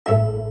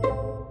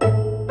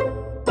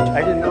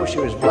she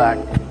was black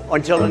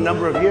until a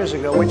number of years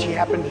ago when she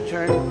happened to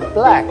turn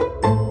black.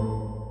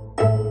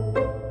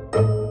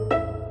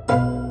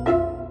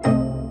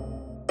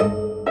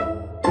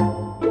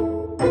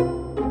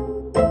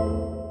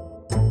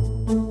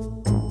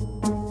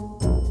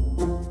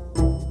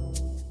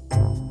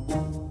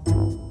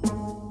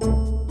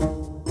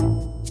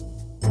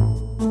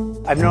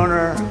 I've known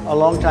her a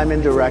long time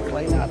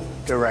indirectly, not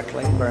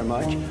directly very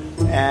much,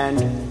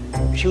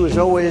 and she was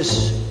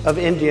always of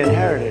Indian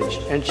heritage,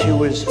 and she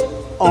was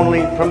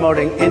only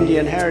promoting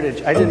Indian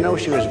heritage. I didn't know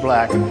she was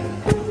black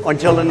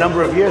until a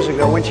number of years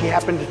ago when she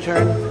happened to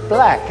turn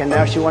black, and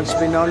now she wants to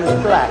be known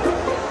as black.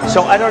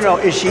 So I don't know,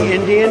 is she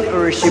Indian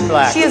or is she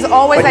black? She is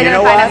always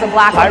identified as a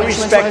black woman. I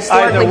respect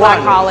either one.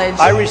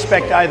 I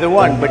respect either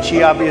one, but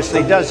she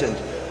obviously doesn't.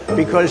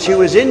 Because she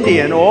was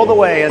Indian all the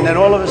way, and then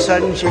all of a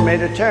sudden she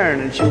made a turn,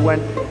 and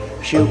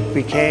she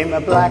became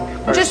a black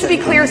person. Just to be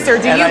clear,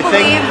 sir, do you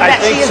believe that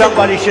I think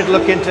somebody should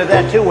look into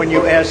that too when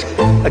you ask,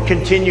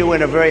 continue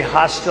in a very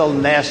hostile,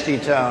 nasty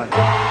tone.